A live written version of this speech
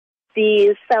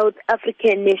The South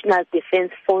African National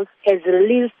Defence Force has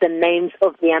released the names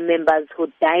of their members who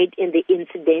died in the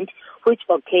incident which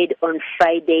occurred on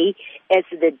Friday at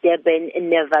the Durban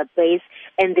Naval Base.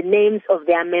 And the names of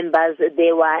their members,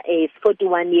 they were a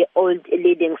 41-year-old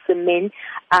leading seaman,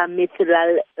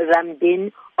 Mithral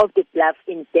Ramdin of the Bluff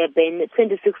in Durban,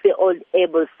 26-year-old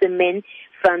able seaman,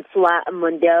 Francois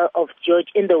Mondel of George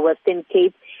in the Western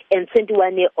Cape, and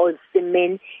 21-year-old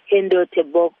seaman Hendo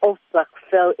Tebok of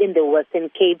Buckfell in the Western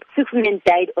Cape. 6 men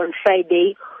died on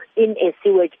Friday in a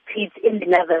sewage pit in the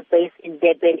naval base in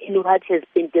Durban in what has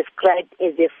been described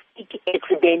as a freak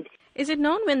accident. Is it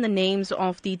known when the names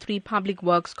of the 3 public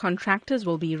works contractors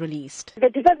will be released? The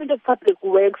Department of Public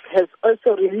Works has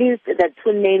also released the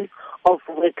 2 names of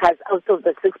workers out of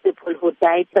the 6 people who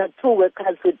died. The 2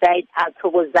 workers who died are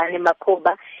Thokozane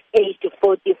Makoba, aged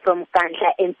 40 from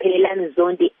Kandla, and Pelani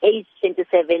Zondi, aged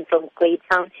 27 from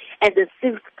Greytown. And the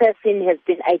 6th person has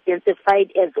been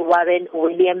identified as Warren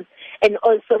Williams. And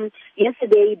also,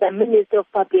 yesterday, the Minister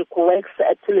of Public Works,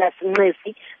 Tulas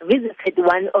Ngesi, visited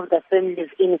one of the families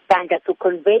in Kandla to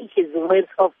convey his words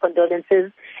of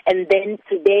condolences. And then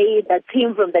today, the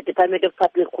team from the Department of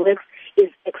Public Works is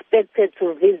expected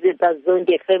to visit the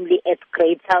Zondi family at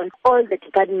Greytown. All the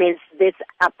departments that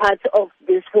are part of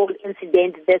this whole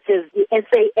incident, that is the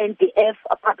SANDF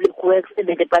Public Works and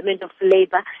the Department of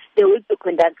Labour, they will be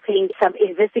conducting some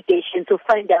investigation to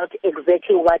find out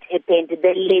exactly what happened.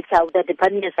 Then later, the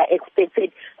departments are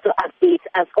expected to update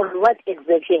us on what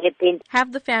exactly happened.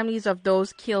 Have the families of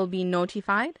those killed been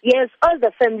notified? Yes, all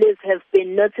the families have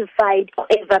been notified.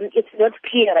 However, it's not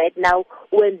clear right now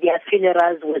when their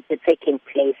funerals will be taking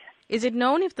place. Is it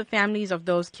known if the families of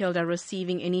those killed are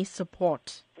receiving any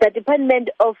support? The Department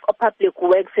of Public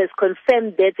Works has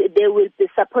confirmed that they will be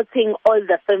supporting all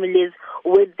the families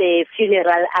with the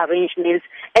funeral arrangements.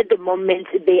 At the moment,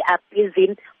 they are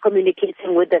busy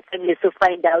communicating with the families to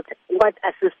find out what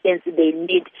assistance they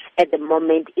need at the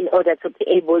moment in order to be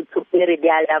able to bury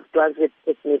their loved ones with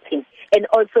dignity. And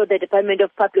also the Department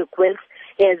of Public Works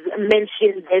has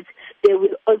mentioned that they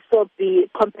will also be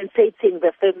compensating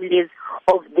the families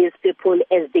of these people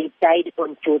as they died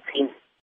on duty.